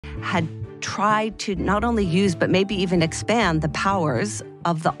had tried to not only use, but maybe even expand the powers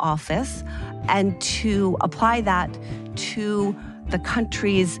of the office and to apply that to the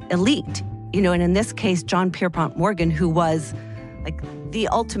country's elite. You know, and in this case, John Pierpont Morgan, who was like the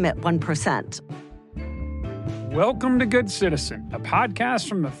ultimate 1%. Welcome to Good Citizen, a podcast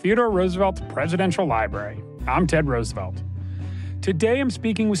from the Theodore Roosevelt Presidential Library. I'm Ted Roosevelt. Today I'm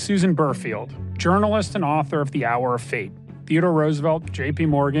speaking with Susan Berfield, journalist and author of The Hour of Fate, Theodore Roosevelt, J.P.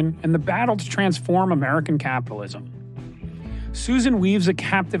 Morgan, and the battle to transform American capitalism. Susan weaves a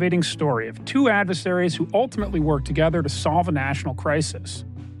captivating story of two adversaries who ultimately worked together to solve a national crisis.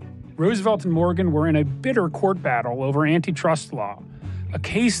 Roosevelt and Morgan were in a bitter court battle over antitrust law, a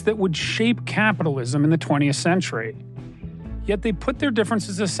case that would shape capitalism in the 20th century. Yet they put their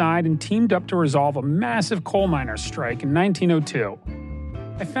differences aside and teamed up to resolve a massive coal miners' strike in 1902.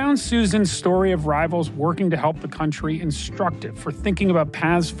 I found Susan's story of rivals working to help the country instructive for thinking about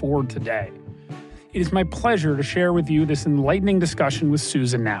paths forward today. It is my pleasure to share with you this enlightening discussion with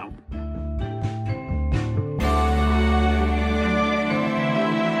Susan now.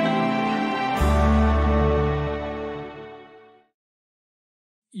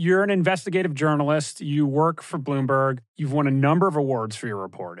 You're an investigative journalist. You work for Bloomberg. You've won a number of awards for your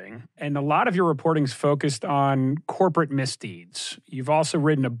reporting. And a lot of your reporting is focused on corporate misdeeds. You've also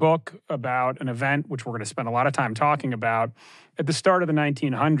written a book about an event, which we're going to spend a lot of time talking about, at the start of the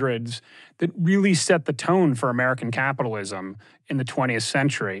 1900s that really set the tone for American capitalism in the 20th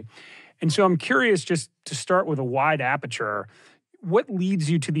century. And so I'm curious, just to start with a wide aperture, what leads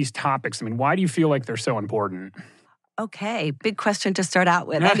you to these topics? I mean, why do you feel like they're so important? Okay, big question to start out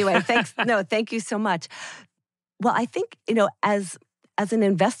with. Anyway, thanks. No, thank you so much. Well, I think, as an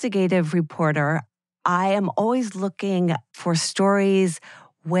investigative reporter, I am always looking for stories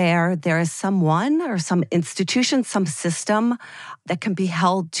where there is someone or some institution, some system that can be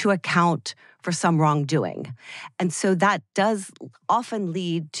held to account for some wrongdoing. And so that does often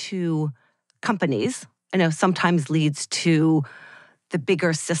lead to companies, sometimes leads to the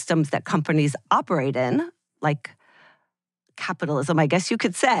bigger systems that companies operate in, like capitalism, I guess you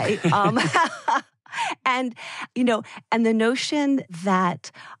could say. And the notion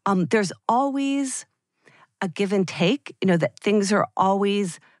that there's always a give and take, that things are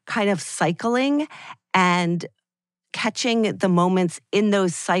always kind of cycling, and catching the moments in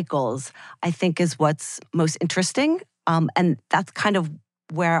those cycles, I think, is what's most interesting. And that's kind of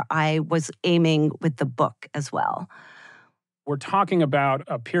where I was aiming with the book as well. We're talking about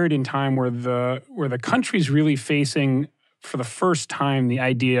a period in time where the country's really facing, for the first time, the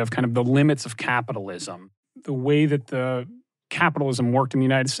idea of kind of the limits of capitalism. The way that the capitalism worked in the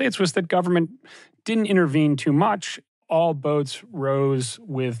United States was that government didn't intervene too much. All boats rose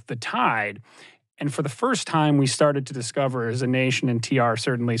with the tide. And for the first time, we started to discover as a nation, and TR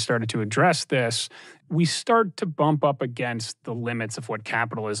certainly started to address this, we start to bump up against the limits of what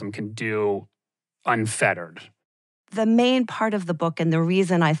capitalism can do unfettered. The main part of the book, and the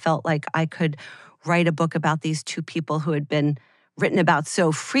reason I felt like I could write a book about these two people who had been written about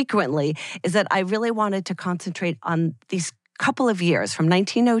so frequently, is that I really wanted to concentrate on these couple of years from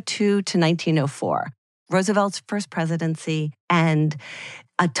 1902 to 1904, Roosevelt's first presidency, and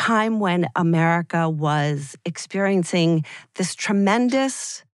a time when America was experiencing this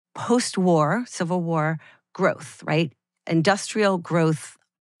tremendous post-war, Civil War growth, right? Industrial growth.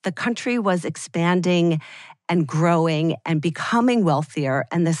 The country was expanding and growing and becoming wealthier,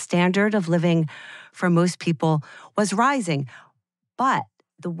 and the standard of living for most people was rising. But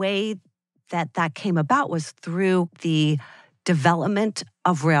the way that came about was through the development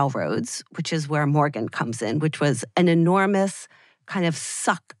of railroads, which is where Morgan comes in, which was an enormous kind of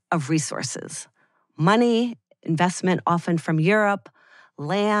suck of resources. Money, investment often from Europe,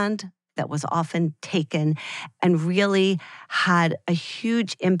 land that was often taken, and really had a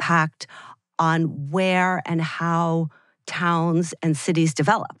huge impact on where and how towns and cities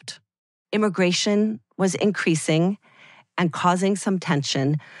developed. Immigration was increasing and causing some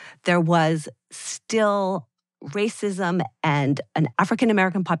tension. There was still racism and an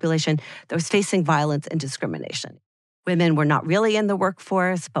African-American population that was facing violence and discrimination. Women were not really in the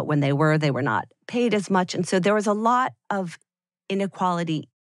workforce, but when they were not paid as much. And so there was a lot of inequality.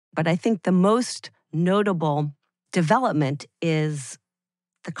 But I think the most notable development is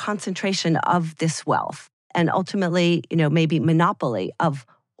the concentration of this wealth and ultimately, maybe monopoly of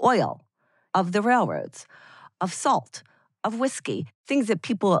oil, of the railroads, of salt, of whiskey, things that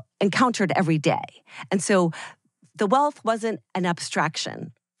people encountered every day. And so the wealth wasn't an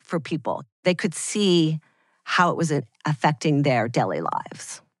abstraction for people. They could see how it was affecting their daily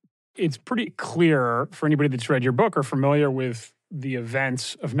lives. It's pretty clear for anybody that's read your book or familiar with the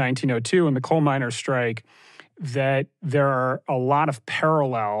events of 1902 and the coal miners' strike that there are a lot of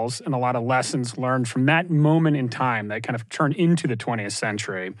parallels and a lot of lessons learned from that moment in time that kind of turned into the 20th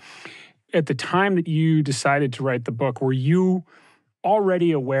century. At the time that you decided to write the book, were you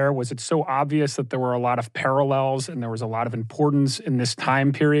already aware? Was it so obvious that there were a lot of parallels and there was a lot of importance in this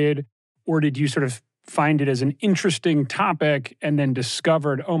time period? Or did you sort of find it as an interesting topic and then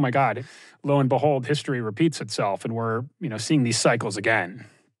discovered, oh my God, lo and behold, history repeats itself and we're, seeing these cycles again?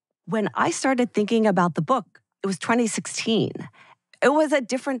 When I started thinking about the book, it was 2016. It was a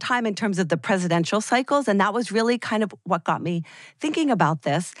different time in terms of the presidential cycles, and that was really kind of what got me thinking about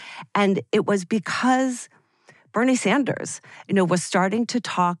this. And it was because Bernie Sanders, was starting to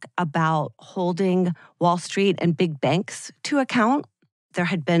talk about holding Wall Street and big banks to account. There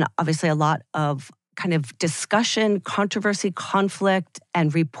had been obviously a lot of kind of discussion, controversy, conflict,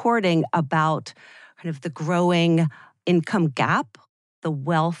 and reporting about kind of the growing income gap, the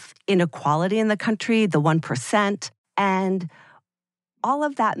wealth inequality in the country, the 1%. And all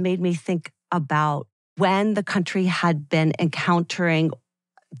of that made me think about when the country had been encountering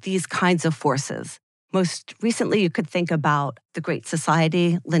these kinds of forces. Most recently, you could think about the Great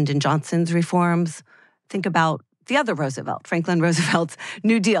Society, Lyndon Johnson's reforms. Think about the other Roosevelt, Franklin Roosevelt's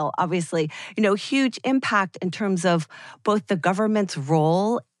New Deal, obviously. Huge impact in terms of both the government's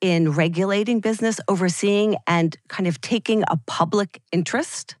role in regulating business, overseeing, and kind of taking a public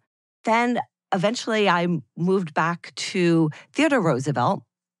interest. Then eventually I moved back to Theodore Roosevelt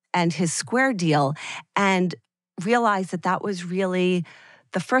and his Square Deal and realized that that was really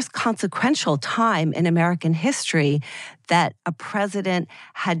the first consequential time in American history that a president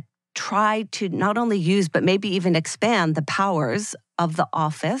had tried to not only use, but maybe even expand the powers of the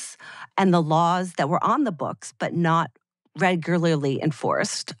office and the laws that were on the books, but not regularly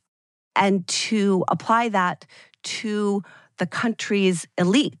enforced, and to apply that to the country's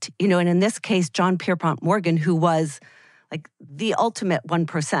elite, and in this case, John Pierpont Morgan, who was like the ultimate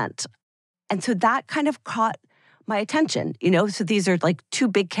 1%. And so that kind of caught my attention, so these are like two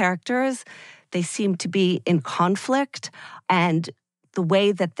big characters. They seem to be in conflict, and the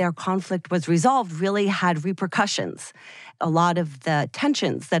way that their conflict was resolved really had repercussions. A lot of the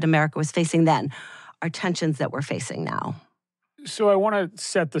tensions that America was facing then are tensions that we're facing now. So I want to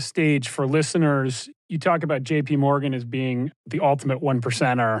set the stage for listeners. You talk about J.P. Morgan as being the ultimate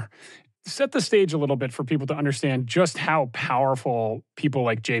 1%er. Set the stage a little bit for people to understand just how powerful people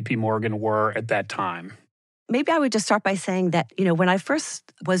like J.P. Morgan were at that time. Maybe I would just start by saying that, when I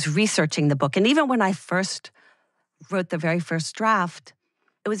first was researching the book, and even when I first wrote the very first draft,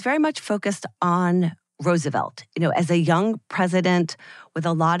 it was very much focused on Roosevelt, as a young president with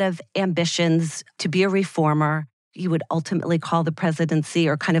a lot of ambitions to be a reformer. He would ultimately call the presidency,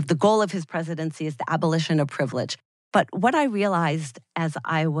 or kind of the goal of his presidency, is the abolition of privilege. But what I realized as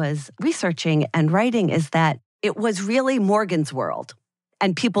I was researching and writing is that it was really Morgan's world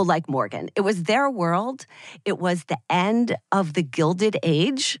and people like Morgan. It was their world. It was the end of the Gilded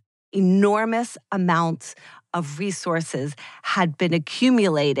Age. Enormous amounts of resources had been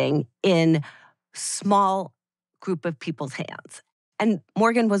accumulating in small group of people's hands. And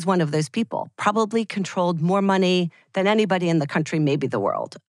Morgan was one of those people, probably controlled more money than anybody in the country, maybe the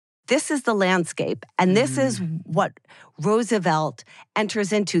world. This is the landscape, and this is what Roosevelt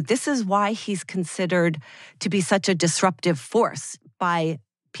enters into. This is why he's considered to be such a disruptive force by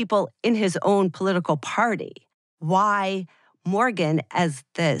people in his own political party. Why Morgan, as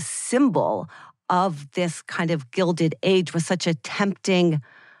the symbol of this kind of Gilded Age, was such a tempting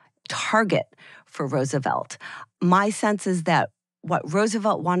target for Roosevelt. My sense is that what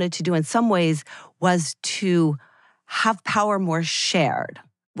Roosevelt wanted to do in some ways was to have power more shared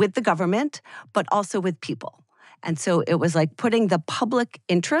with the government, but also with people. And so it was like putting the public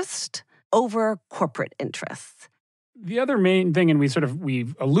interest over corporate interests. The other main thing, and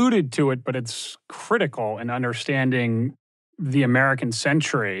we've alluded to it, but it's critical in understanding the American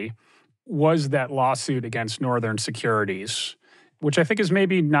century, was that lawsuit against Northern Securities, which I think is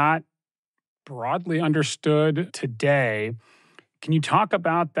maybe not broadly understood today. Can you talk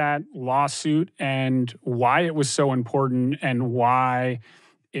about that lawsuit and why it was so important and why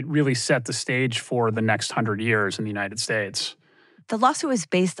it really set the stage for the next 100 years in the United States? The lawsuit was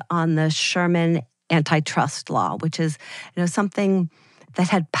based on the Sherman antitrust law, which is, something that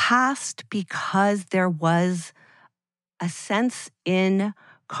had passed because there was a sense in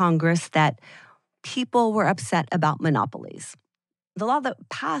Congress that people were upset about monopolies. The law that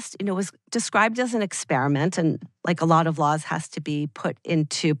passed, was described as an experiment, and like a lot of laws, has to be put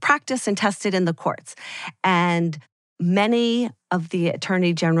into practice and tested in the courts. And many of the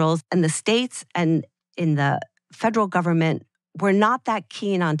attorney generals in the states and in the federal government were not that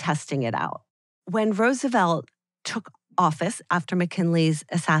keen on testing it out. When Roosevelt took office after McKinley's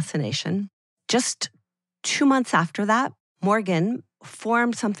assassination, just 2 months after that, Morgan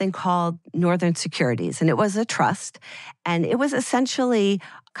formed something called Northern Securities, and it was a trust, and it was essentially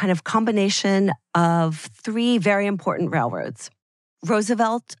kind of combination of 3 very important railroads.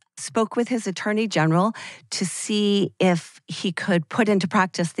 Roosevelt spoke with his attorney general to see if he could put into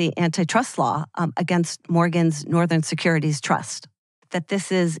practice the antitrust law against Morgan's Northern Securities Trust, that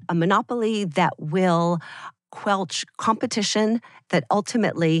this is a monopoly that will quelch competition, that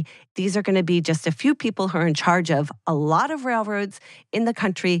ultimately these are going to be just a few people who are in charge of a lot of railroads in the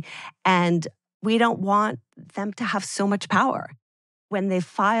country, and we don't want them to have so much power. When they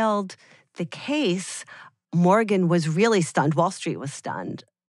filed the case, Morgan was really stunned. Wall Street was stunned.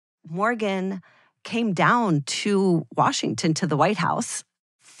 Morgan came down to Washington, to the White House,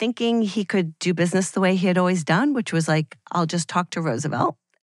 thinking he could do business the way he had always done, which was like, I'll just talk to Roosevelt.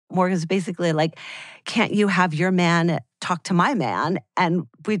 Morgan's basically like, can't you have your man talk to my man and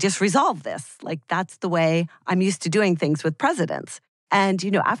we just resolve this? Like, that's the way I'm used to doing things with presidents. And,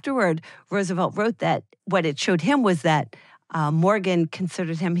 afterward, Roosevelt wrote that what it showed him was that Morgan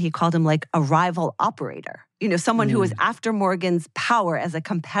considered him, he called him like a rival operator, someone who was after Morgan's power as a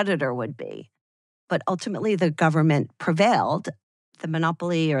competitor would be. But ultimately, the government prevailed. The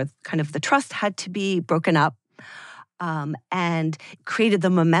monopoly or kind of the trust had to be broken up. And created the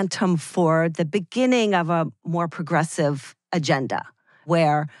momentum for the beginning of a more progressive agenda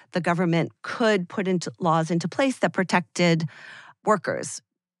where the government could put into laws into place that protected workers,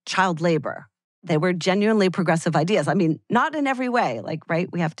 child labor. They were genuinely progressive ideas. I mean, not in every way, right?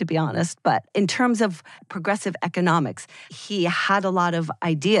 We have to be honest. But in terms of progressive economics, he had a lot of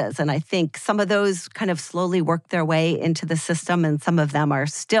ideas. And I think some of those kind of slowly worked their way into the system, and some of them are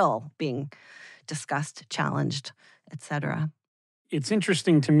still being discussed, challenged, etc. It's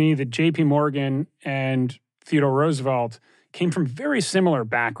interesting to me that J.P. Morgan and Theodore Roosevelt came from very similar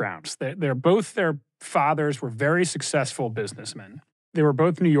backgrounds. They're both, their fathers were very successful businessmen. They were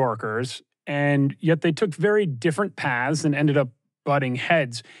both New Yorkers, and yet they took very different paths and ended up butting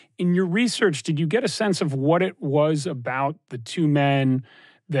heads. In your research, did you get a sense of what it was about the two men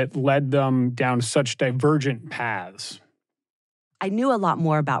that led them down such divergent paths? I knew a lot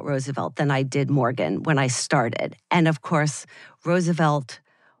more about Roosevelt than I did Morgan when I started. And of course, Roosevelt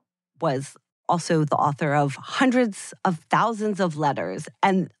was also the author of hundreds of thousands of letters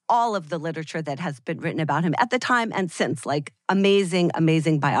and all of the literature that has been written about him at the time and since, like amazing,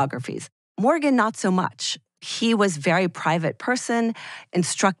 amazing biographies. Morgan, not so much. He was a very private person,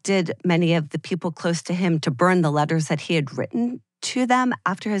 instructed many of the people close to him to burn the letters that he had written to them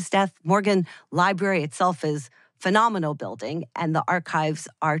after his death. Morgan Library itself is phenomenal building, and the archives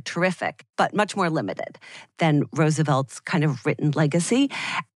are terrific, but much more limited than Roosevelt's kind of written legacy.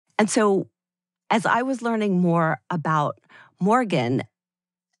 And so as I was learning more about Morgan,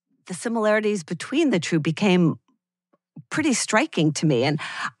 the similarities between the two became pretty striking to me. And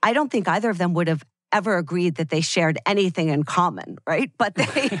I don't think either of them would have ever agreed that they shared anything in common, right? But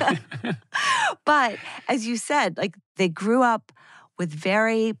but as you said, like they grew up with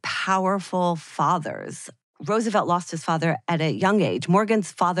very powerful fathers. Roosevelt lost his father at a young age.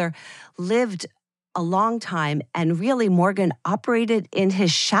 Morgan's father lived a long time, and really Morgan operated in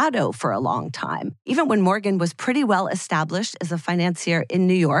his shadow for a long time. Even when Morgan was pretty well established as a financier in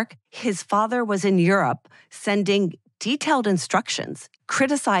New York, his father was in Europe sending detailed instructions,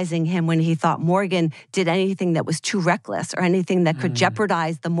 criticizing him when he thought Morgan did anything that was too reckless or anything that could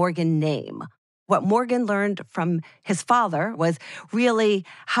jeopardize the Morgan name. What Morgan learned from his father was really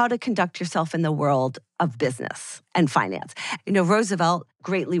how to conduct yourself in the world of business and finance. Roosevelt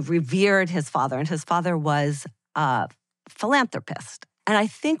greatly revered his father, and his father was a philanthropist. And I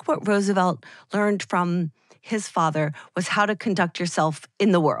think what Roosevelt learned from his father was how to conduct yourself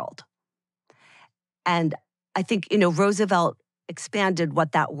in the world. And I think, Roosevelt expanded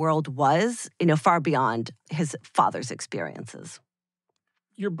what that world was, far beyond his father's experiences.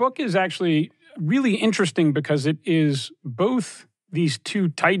 Your book is actually really interesting because it is both these two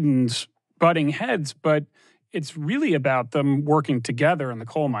titans butting heads, but it's really about them working together in the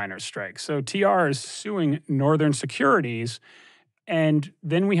coal miners' strike. So TR is suing Northern Securities, and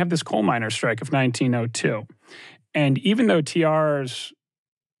then we have this coal miners' strike of 1902. And even though TR's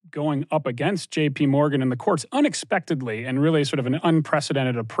going up against J.P. Morgan in the courts unexpectedly and really sort of an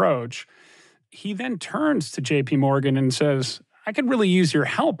unprecedented approach, he then turns to J.P. Morgan and says, I could really use your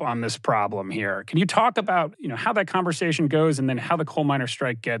help on this problem here. Can you talk about, how that conversation goes and then how the coal miner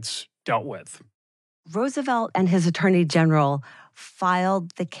strike gets dealt with? Roosevelt and his attorney general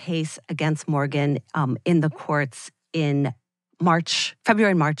filed the case against Morgan in the courts in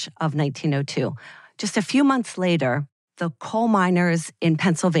February and March of 1902. Just a few months later, the coal miners in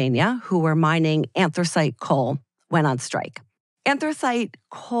Pennsylvania who were mining anthracite coal went on strike. Anthracite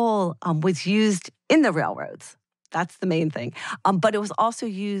coal was used in the railroads. That's the main thing. But it was also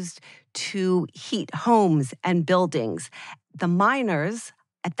used to heat homes and buildings. The miners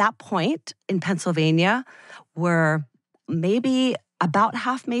at that point in Pennsylvania were maybe about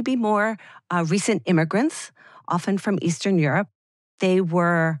half, maybe more, recent immigrants, often from Eastern Europe. They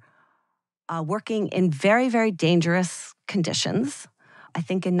were working in very, very dangerous conditions. I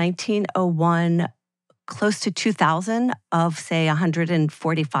think in 1901, close to 2,000 of, say,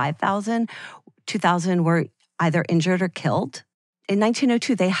 145,000, 2,000 were either injured or killed. In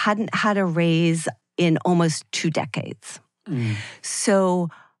 1902, they hadn't had a raise in almost 2 decades. So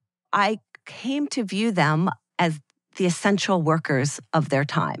I came to view them as the essential workers of their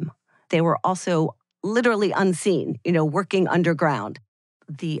time. They were also literally unseen, working underground.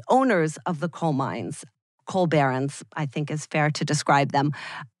 The owners of the coal mines, coal barons, I think is fair to describe them,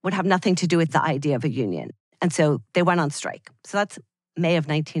 would have nothing to do with the idea of a union. And so they went on strike. So that's May of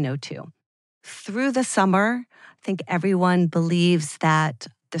 1902. Through the summer, I think everyone believes that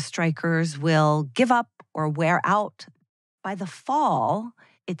the strikers will give up or wear out. By the fall,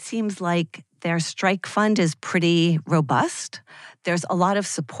 it seems like their strike fund is pretty robust. There's a lot of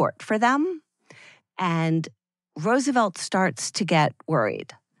support for them. And Roosevelt starts to get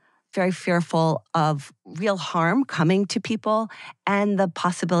worried, very fearful of real harm coming to people and the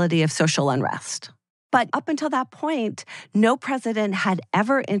possibility of social unrest. But up until that point, no president had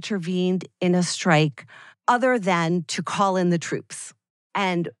ever intervened in a strike other than to call in the troops.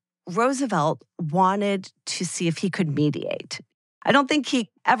 And Roosevelt wanted to see if he could mediate. I don't think he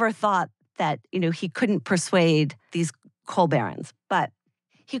ever thought that, he couldn't persuade these coal barons, but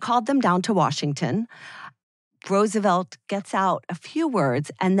he called them down to Washington. Roosevelt gets out a few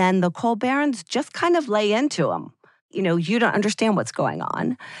words, and then the coal barons just kind of lay into him. You don't understand what's going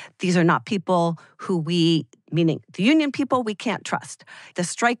on. These are not people who meaning the union people, we can't trust. The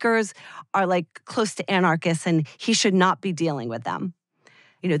strikers are like close to anarchists, and he should not be dealing with them.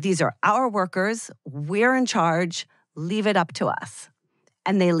 These are our workers. We're in charge. Leave it up to us.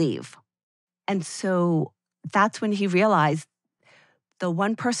 And they leave. And so that's when he realized the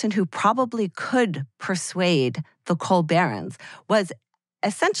one person who probably could persuade the coal barons was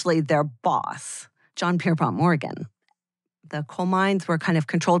essentially their boss, John Pierpont Morgan. The coal mines were kind of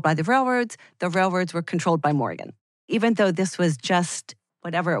controlled by the railroads. The railroads were controlled by Morgan. Even though this was just,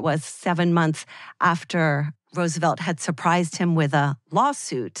 7 months after Roosevelt had surprised him with a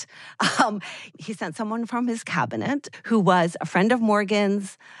lawsuit, he sent someone from his cabinet who was a friend of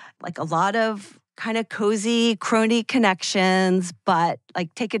Morgan's, like a lot of kind of cozy crony connections, but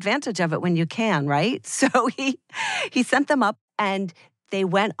take advantage of it when you can, right? So he sent them up and they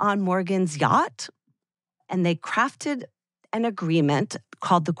went on Morgan's yacht and they crafted an agreement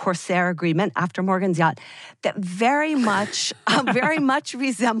called the Corsair Agreement after Morgan's yacht that very much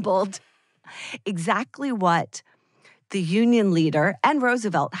resembled exactly what the Union leader and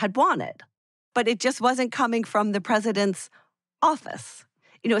Roosevelt had wanted. But it just wasn't coming from the president's office.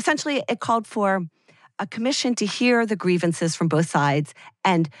 Essentially, it called for a commission to hear the grievances from both sides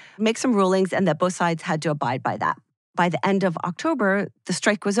and make some rulings, and that both sides had to abide by that. By the end of October, the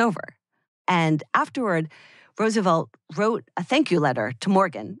strike was over. And afterward, Roosevelt wrote a thank you letter to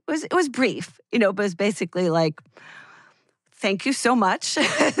Morgan. It was brief, but it was basically like, thank you so much.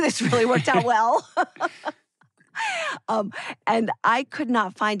 This really worked out well. And I could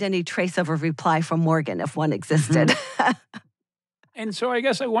not find any trace of a reply from Morgan, if one existed. Mm-hmm. And so I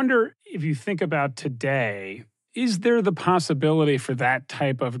guess I wonder, if you think about today, is there the possibility for that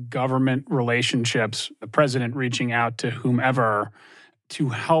type of government relationships, the president reaching out to whomever to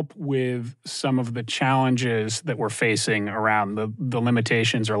help with some of the challenges that we're facing around the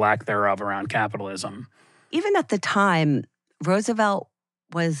limitations or lack thereof around capitalism? Even at the time, Roosevelt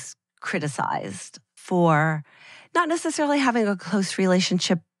was criticized for not necessarily having a close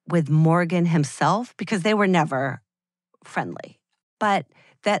relationship with Morgan himself, because they were never friendly, but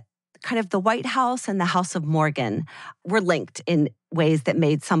that kind of the White House and the House of Morgan were linked in ways that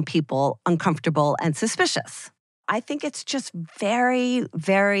made some people uncomfortable and suspicious. I think it's just very,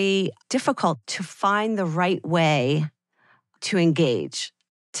 very difficult to find the right way to engage.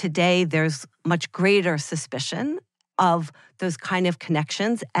 Today, there's much greater suspicion of those kind of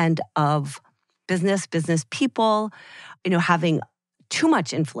connections and of business people, having too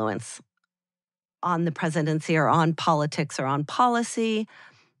much influence on the presidency or on politics or on policy.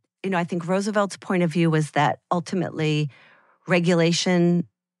 I think Roosevelt's point of view was that ultimately regulation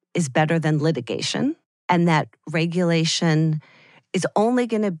is better than litigation. and that regulation is only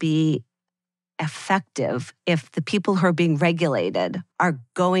going to be effective if the people who are being regulated are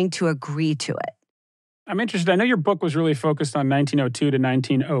going to agree to it. I'm interested. I know your book was really focused on 1902 to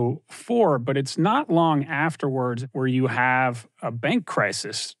 1904, but it's not long afterwards where you have a bank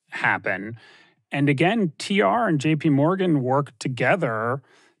crisis happen. And again, TR and J.P. Morgan worked together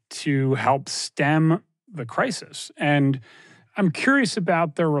to help stem the crisis. And I'm curious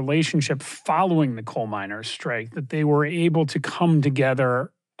about their relationship following the coal miners' strike, that they were able to come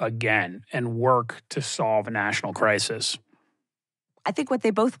together again and work to solve a national crisis. I think what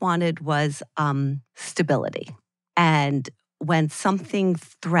they both wanted was stability. And when something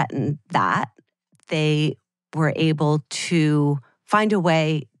threatened that, they were able to find a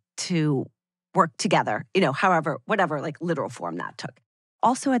way to work together, whatever like literal form that took.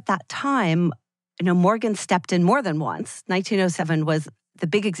 Also at that time, Morgan stepped in more than once. 1907 was the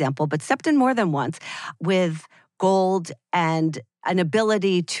big example, but stepped in more than once with gold and an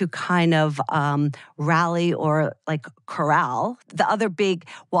ability to kind of rally or like corral the other big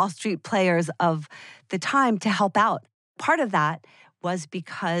Wall Street players of the time to help out. Part of that was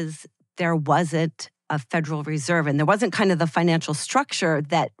because there wasn't a Federal Reserve and there wasn't kind of the financial structure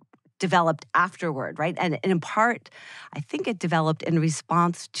that developed afterward, right? And in part, I think it developed in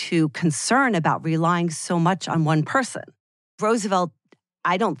response to concern about relying so much on one person. Roosevelt,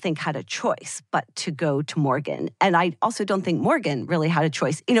 I don't think had a choice but to go to Morgan. And I also don't think Morgan really had a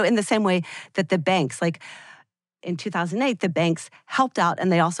choice, in the same way that the banks, like in 2008, the banks helped out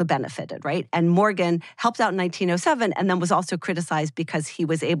and they also benefited, right? And Morgan helped out in 1907 and then was also criticized because he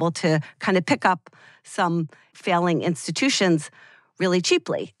was able to kind of pick up some failing institutions really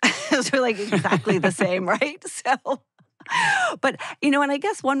cheaply. Those are like exactly the same, right? So, but, and I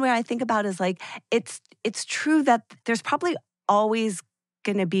guess one way I think about it is like, it's true that there's probably always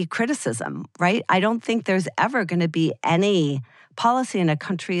going to be criticism, right? I don't think there's ever going to be any policy in a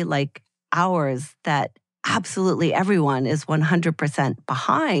country like ours that absolutely everyone is 100%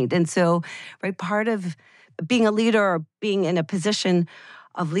 behind. And so, right, part of being a leader or being in a position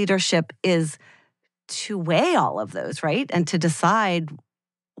of leadership is to weigh all of those, right? And to decide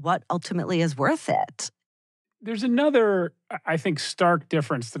what ultimately is worth it. There's another, I think, stark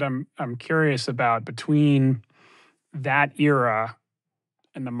difference that I'm curious about between that era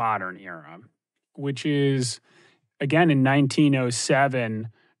and the modern era, which is, again, in 1907,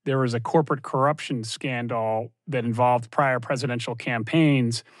 there was a corporate corruption scandal that involved prior presidential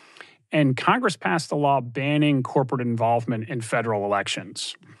campaigns, and Congress passed a law banning corporate involvement in federal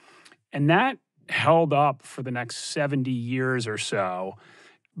elections. And that held up for the next 70 years or so,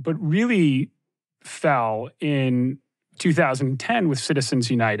 but really fell in 2010 with Citizens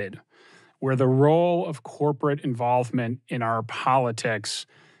United, where the role of corporate involvement in our politics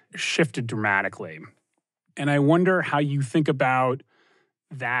shifted dramatically. And I wonder how you think about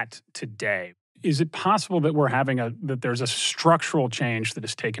that today. Is it possible that that there's a structural change that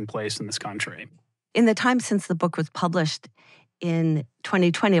has taken place in this country? In the time since the book was published in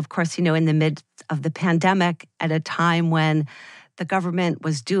 2020, of course, in the midst of the pandemic, at a time when the government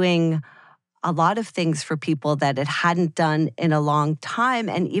was doing a lot of things for people that it hadn't done in a long time.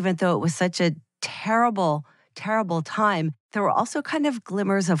 And even though it was such a terrible, terrible time, there were also kind of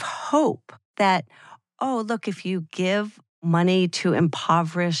glimmers of hope that, oh, look, if you give money to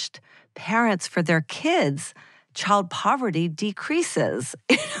impoverished parents for their kids, child poverty decreases.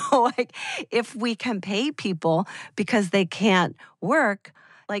 Like if we can pay people because they can't work,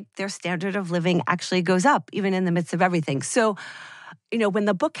 like their standard of living actually goes up, even in the midst of everything. So, when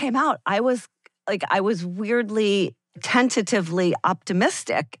the book came out, I was weirdly, tentatively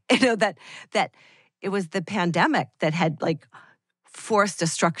optimistic, that it was the pandemic that had forced a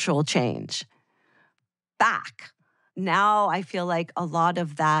structural change back. Now I feel like a lot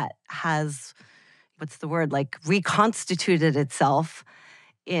of that has, reconstituted itself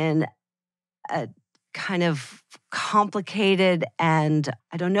in a kind of complicated and,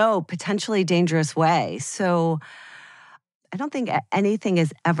 potentially dangerous way. So I don't think anything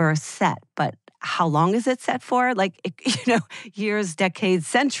is ever set, but how long is it set for? Years, decades,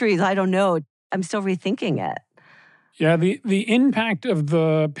 centuries, I don't know. I'm still rethinking it. Yeah, the impact of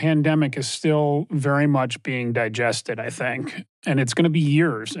the pandemic is still very much being digested, I think. And it's going to be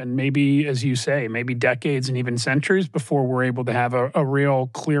years and maybe, as you say, maybe decades and even centuries before we're able to have a real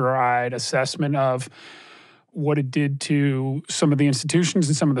clear-eyed assessment of what it did to some of the institutions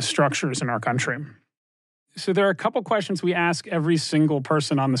and some of the structures in our country. So there are a couple questions we ask every single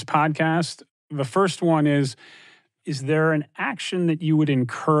person on this podcast. The first one is there an action that you would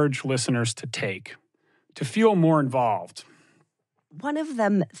encourage listeners to take to feel more involved? One of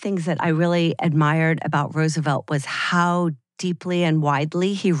the things that I really admired about Roosevelt was how deeply and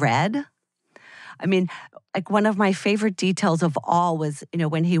widely he read. I mean, like one of my favorite details of all was,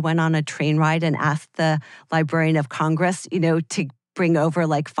 when he went on a train ride and asked the Librarian of Congress, to bring over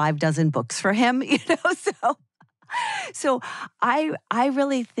like 5 dozen books for him, So I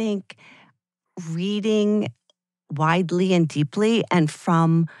really think reading widely and deeply and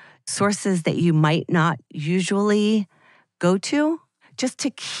from sources that you might not usually go to, just to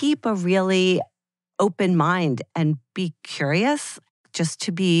keep a really open mind and be curious, just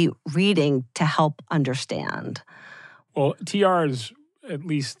to be reading to help understand. Well, TR's, at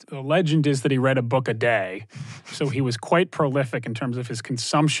least the legend is that he read a book a day. So he was quite prolific in terms of his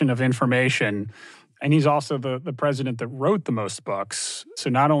consumption of information. And he's also the president that wrote the most books. So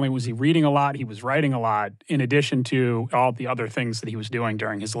not only was he reading a lot, he was writing a lot, in addition to all the other things that he was doing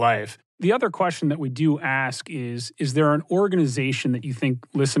during his life. The other question that we do ask is there an organization that you think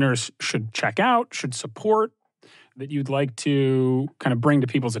listeners should check out, should support, that you'd like to kind of bring to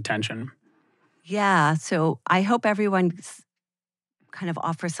people's attention? Yeah, so I hope everyone kind of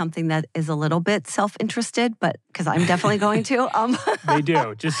offers something that is a little bit self-interested, but because I'm definitely going to. They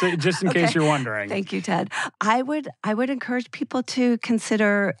do, just in case you're wondering. Thank you, Ted. I would encourage people to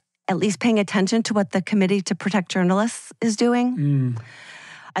consider at least paying attention to what the Committee to Protect Journalists is doing.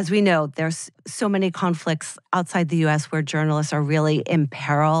 As we know, there's so many conflicts outside the U.S. where journalists are really in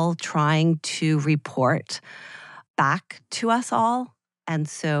peril trying to report back to us all. And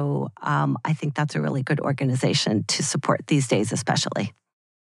so I think that's a really good organization to support these days, especially.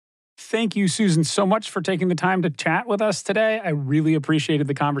 Thank you, Susan, so much for taking the time to chat with us today. I really appreciated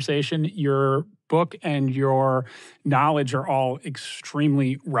the conversation. Your book and your knowledge are all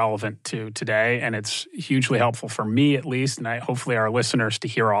extremely relevant to today, and it's hugely helpful for me, at least, and hopefully our listeners to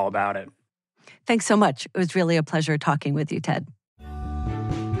hear all about it. Thanks so much. It was really a pleasure talking with you, Ted.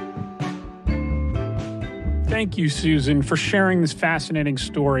 Thank you, Susan, for sharing this fascinating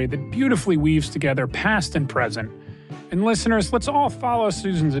story that beautifully weaves together past and present. And listeners, let's all follow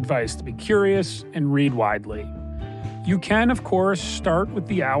Susan's advice to be curious and read widely. You can, of course, start with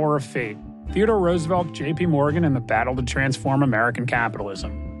The Hour of Fate, Theodore Roosevelt, J.P. Morgan, and the Battle to Transform American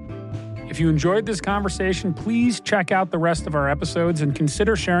Capitalism. If you enjoyed this conversation, please check out the rest of our episodes and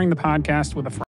consider sharing the podcast with a friend.